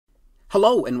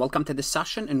Hello and welcome to this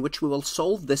session in which we will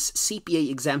solve this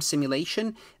CPA exam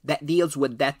simulation that deals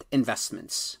with debt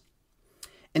investments.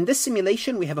 In this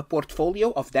simulation, we have a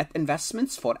portfolio of debt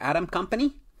investments for Adam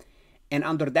Company. And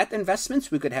under debt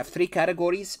investments, we could have three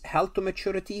categories: held to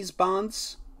maturities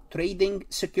bonds, trading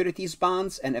securities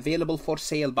bonds, and available for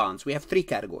sale bonds. We have three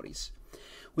categories.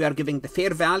 We are giving the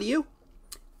fair value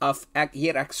of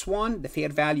year X1, the fair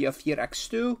value of year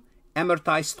X2,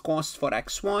 amortized cost for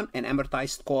X1, and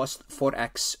amortized cost for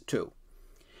X2.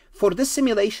 For this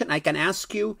simulation, I can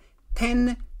ask you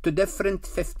 10 to different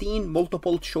 15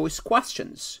 multiple choice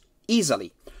questions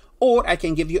easily. Or I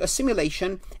can give you a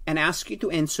simulation and ask you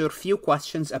to answer few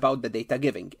questions about the data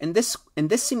giving. In this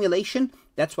simulation,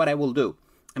 that's what I will do.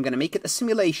 I'm going to make it a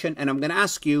simulation and I'm going to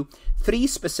ask you three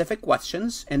specific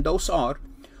questions, and those are: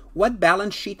 what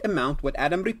balance sheet amount would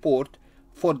Adam report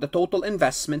for the total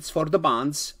investments for the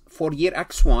bonds for year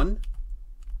X1?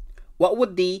 What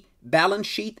would the balance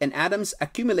sheet and Adam's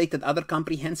accumulated other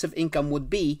comprehensive income would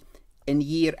be in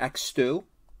year X2?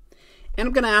 And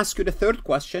I'm going to ask you the third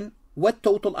question: what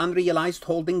total unrealized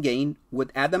holding gain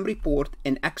would Adam report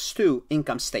in X2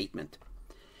 income statement?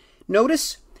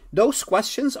 Notice those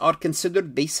questions are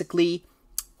considered basically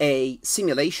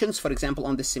simulations. For example,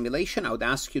 on this simulation, I would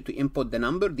ask you to input the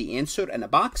number, the answer, and a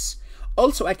box.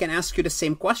 Also, I can ask you the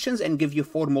same questions and give you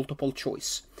 4 multiple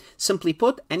choice. Simply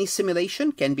put, any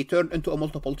simulation can be turned into a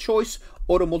multiple choice,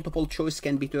 or a multiple choice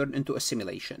can be turned into a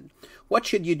simulation. What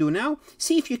should you do now?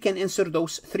 See if you can answer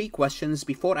those 3 questions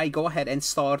before I go ahead and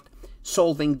start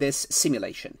solving this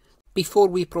simulation. Before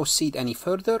we proceed any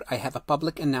further, I have a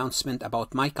public announcement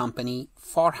about my company,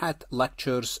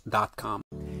 farhatlectures.com.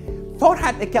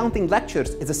 Farhat Accounting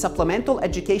Lectures is a supplemental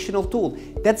educational tool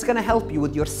that's going to help you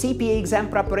with your CPA exam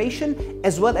preparation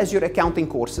as well as your accounting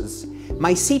courses.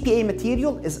 My CPA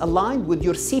material is aligned with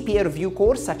your CPA review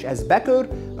course such as Becker,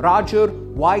 Roger,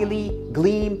 Wiley,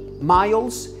 Gleam,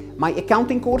 Miles. My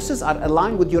accounting courses are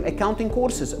aligned with your accounting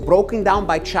courses broken down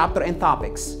by chapter and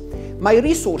topics. My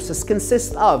resources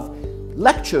consist of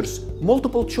lectures,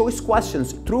 multiple choice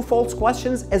questions, true-false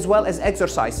questions, as well as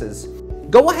exercises.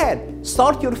 Go ahead,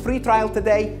 start your free trial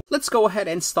today. Let's go ahead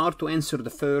and start to answer the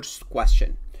first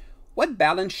question. What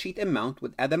balance sheet amount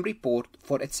would Adam report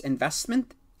for its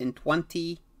investment in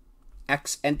 20X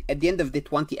and at the end of the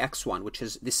 20X1, which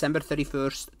is December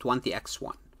 31st,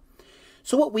 20X1?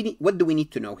 So what do we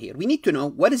need to know here? We need to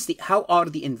know how are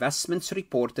the investments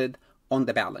reported on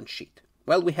the balance sheet?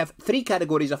 Well, we have 3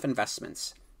 categories of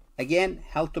investments. Again,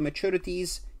 held to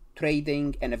maturities,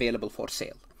 trading, and available for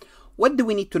sale. What do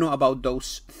we need to know about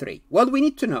those 3? Well, we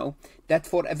need to know that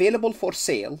for available for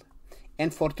sale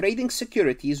and for trading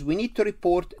securities, we need to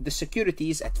report the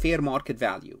securities at fair market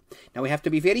value. Now, we have to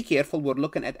be very careful. We're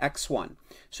looking at X1.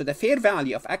 So the fair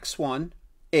value of X1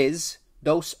 is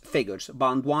those figures: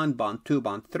 bond 1, bond 2,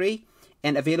 bond 3,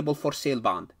 and available for sale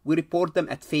bond. We report them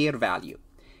at fair value.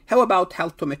 How about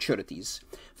held to maturities?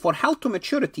 For held to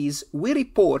maturities, we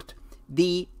report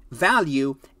the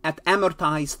value at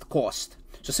amortized cost.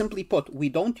 So simply put, we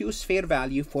don't use fair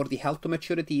value for the held to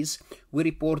maturities. We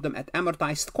report them at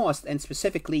amortized cost, and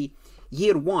specifically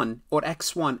year 1 or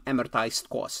X1 amortized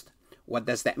cost. What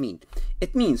does that mean?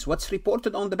 It means what's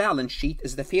reported on the balance sheet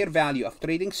is the fair value of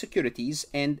trading securities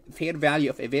and fair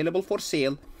value of available for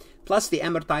sale, plus the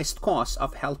amortized cost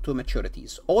of held to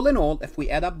maturities. All in all, if we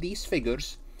add up these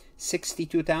figures,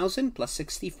 62,000 plus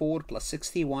 64 plus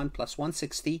 61 plus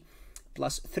 160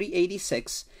 plus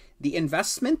 386, the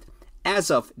investment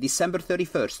as of December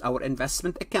 31st, our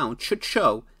investment account should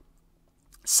show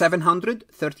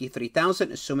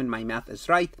 733,000, assuming my math is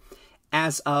right,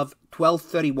 as of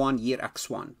 12/31 year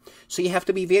X1. So you have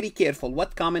to be very careful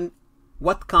what common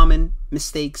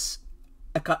mistakes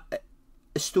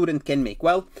a student can make.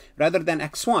 Well, rather than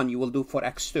X1, you will do for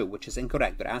X2, which is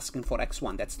incorrect. They're asking for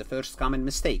X1. That's the first common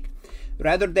mistake.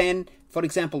 For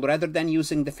example, rather than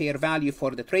using the fair value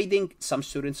for the trading, some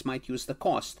students might use the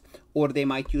cost, or they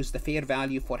might use the fair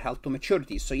value for held to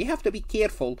maturities. So you have to be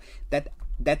careful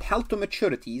that held to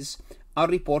maturities are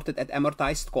reported at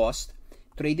amortized cost,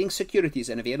 trading securities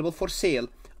and available for sale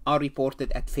are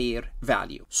reported at fair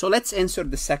value. So let's answer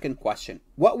the second question.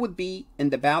 What would be in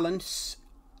the balance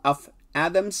of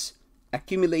Adam's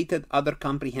accumulated other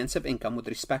comprehensive income with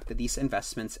respect to these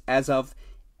investments as of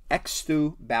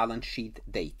X2 balance sheet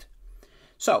date?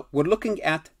 So we're looking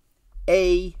at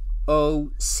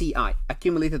AOCI,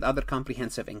 accumulated other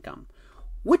comprehensive income.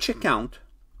 Which account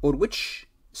or which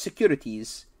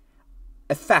securities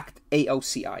affect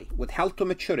AOCI with held to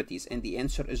maturities? And the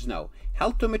answer is no.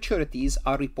 Held to maturities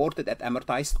are reported at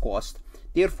amortized cost.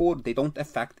 Therefore, they don't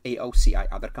affect AOCI,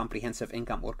 other comprehensive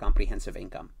income or comprehensive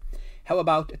income. How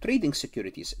about trading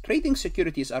securities? Trading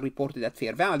securities are reported at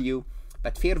fair value,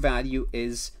 but fair value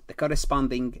is the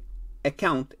corresponding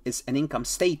account is an income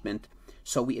statement,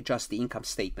 so we adjust the income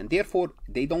statement. Therefore,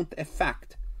 they don't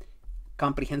affect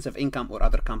comprehensive income or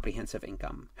other comprehensive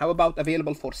income. How about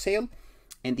available for sale?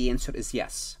 And the answer is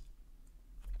yes.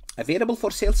 Available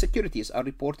for sale securities are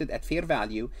reported at fair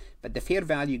value, but the fair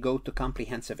value goes to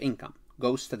comprehensive income,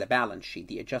 goes to the balance sheet.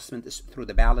 The adjustment is through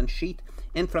the balance sheet,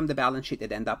 and from the balance sheet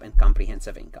it ends up in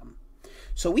comprehensive income.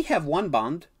 So we have one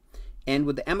bond, and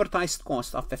with the amortized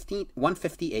cost of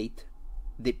 $158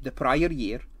 the prior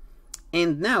year,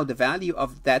 and now the value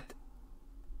of that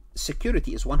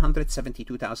security is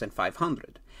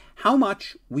 $172,500. How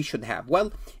much we should have?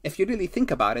 Well, if you really think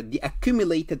about it, the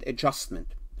accumulated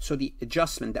adjustment, so the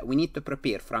adjustment that we need to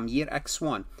prepare from year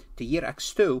X1 to year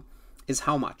X2 is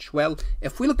how much? Well,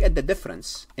 if we look at the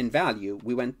difference in value,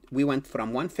 we went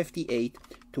from 158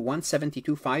 to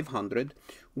 172,500.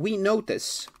 We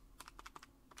notice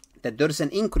that there's an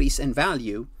increase in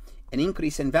value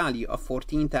of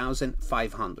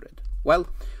 14,500. Well,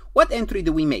 what entry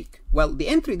do we make? Well, the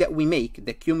entry that we make,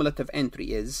 the cumulative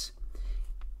entry, is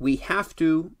we have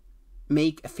to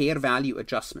make a fair value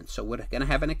adjustment. So we're going to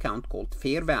have an account called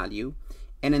fair value,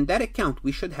 and in that account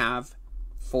we should have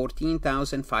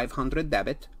 14,500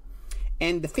 debit,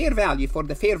 and the fair value, for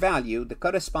the fair value, the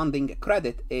corresponding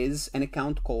credit is an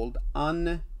account called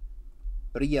unrealized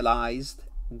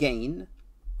gain,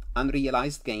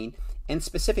 and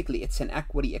specifically it's an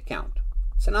equity account.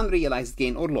 It's an unrealized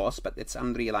gain or loss, but it's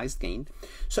unrealized gain.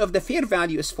 So if the fair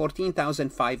value is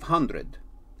 14,500,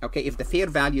 okay, if the fair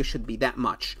value should be that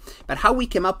much, but how we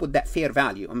came up with that fair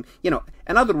value, in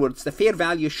other words, the fair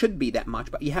value should be that much,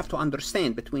 but you have to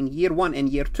understand between year 1 and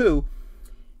year 2,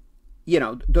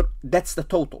 that's the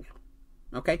total,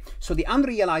 okay? So the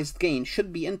unrealized gain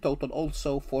should be in total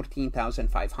also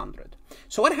 14,500.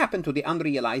 So what happened to the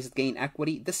unrealized gain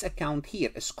equity? This account here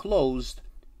is closed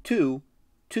to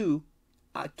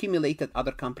accumulated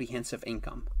other comprehensive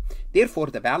income. Therefore,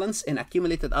 the balance in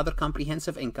accumulated other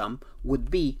comprehensive income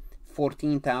would be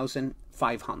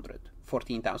 14,500.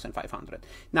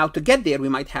 Now, to get there, we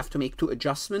might have to make two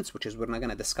adjustments, which is we're not going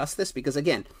to discuss this because,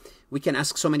 again, we can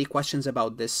ask so many questions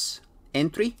about this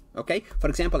entry, okay? For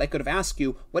example, I could have asked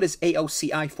you, what is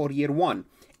AOCI for year 1?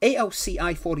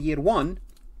 AOCI for year 1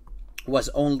 was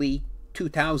only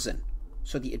 2,000,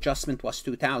 so the adjustment was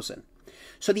 2,000.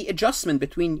 So the adjustment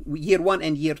between year 1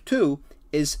 and year 2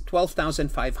 is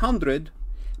 12,500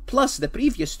 plus the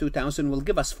previous 2,000 will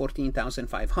give us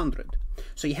 14,500.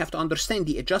 So you have to understand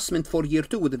the adjustment for year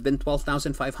 2 would have been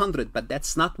 12,500, but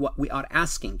that's not what we are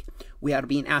asking. We are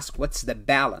being asked, what's the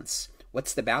balance?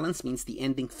 What's the balance means the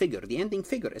ending figure. The ending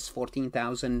figure is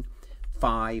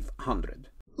 14,500.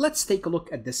 Let's take a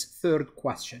look at this third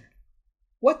question.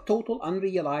 What total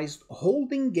unrealized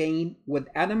holding gain would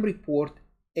Adam report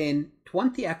in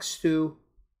 20x2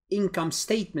 income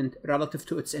statement relative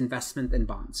to its investment in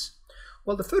bonds?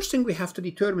 Well, the first thing we have to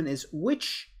determine is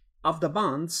which of the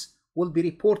bonds will be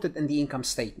reported in the income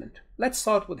statement. Let's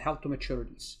start with held to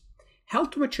maturities.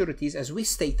 Held to maturities, as we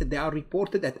stated, they are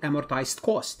reported at amortized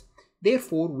cost.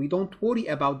 Therefore, we don't worry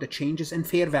about the changes in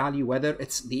fair value, whether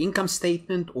it's the income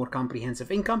statement or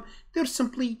comprehensive income. They're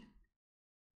simply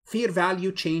fair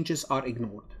value changes are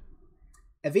ignored.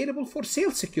 Available for sale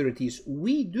securities,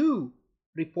 we do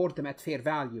report them at fair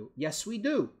value. Yes, we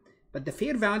do. But the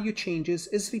fair value changes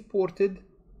is reported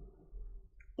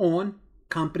on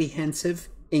comprehensive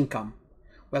income.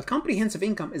 Well, comprehensive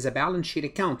income is a balance sheet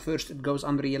account. First, it goes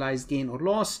unrealized gain or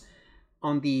loss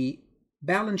on the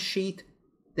balance sheet.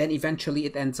 Then eventually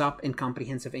it ends up in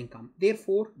comprehensive income.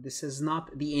 Therefore, this is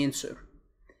not the answer.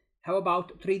 How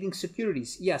about trading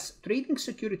securities? Yes, trading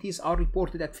securities are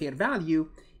reported at fair value,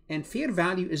 and fair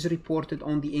value is reported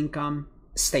on the income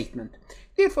statement.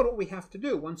 Therefore, what we have to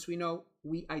do, once we know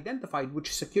we identified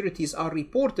which securities are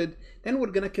reported, then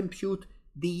we're going to compute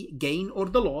the gain or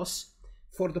the loss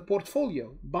for the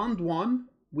portfolio. Bond 1,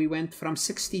 we went from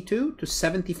 62 to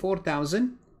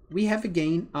 74,000. We have a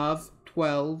gain of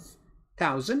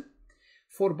 12,000.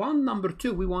 For bond number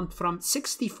 2, we went from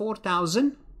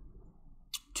 64,000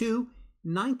 to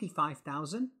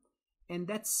 95,000, and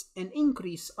that's an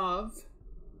increase of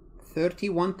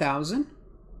 31,000.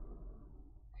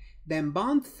 Then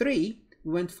bond 3,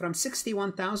 we went from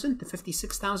 61,000 to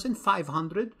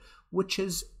 56,500, which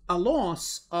is a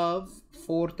loss of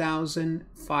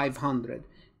 4,500.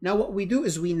 Now what we do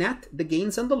is we net the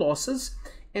gains and the losses,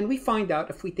 and we find out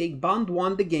if we take bond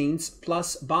 1 the gains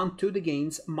plus bond 2 the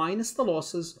gains minus the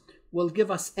losses will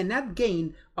give us a net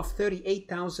gain of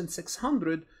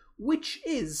 38,600, which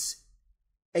is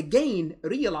a gain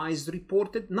realized,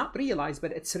 reported, not realized,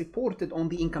 but it's reported on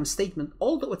the income statement.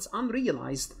 Although it's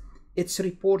unrealized, it's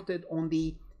reported on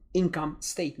the income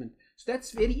statement. So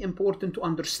that's very important to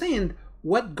understand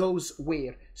what goes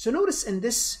where. So notice in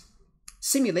this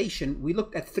simulation, we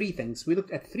looked at three things. We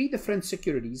looked at three different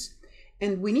securities,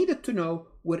 and we needed to know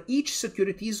where each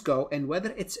securities go and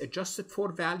whether it's adjusted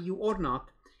for value or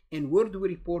not, and where do we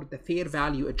report the fair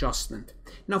value adjustment.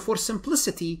 Now, for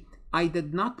simplicity, I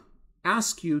did not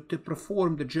ask you to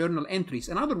perform the journal entries.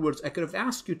 In other words, I could have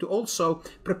asked you to also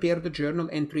prepare the journal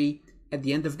entry at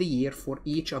the end of the year for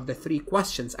each of the three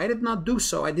questions. I did not do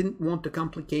so. I didn't want to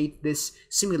complicate this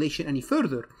simulation any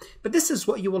further. But this is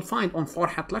what you will find on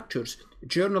Farhat lectures: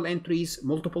 journal entries,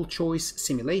 multiple choice,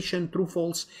 simulation, true,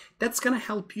 false. That's going to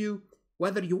help you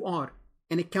whether you are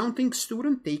an accounting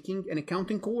student taking an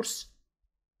accounting course,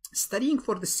 studying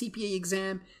for the CPA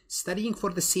exam, studying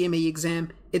for the CMA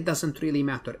exam. It doesn't really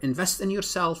matter. Invest in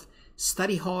yourself,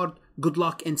 study hard, good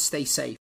luck, and stay safe.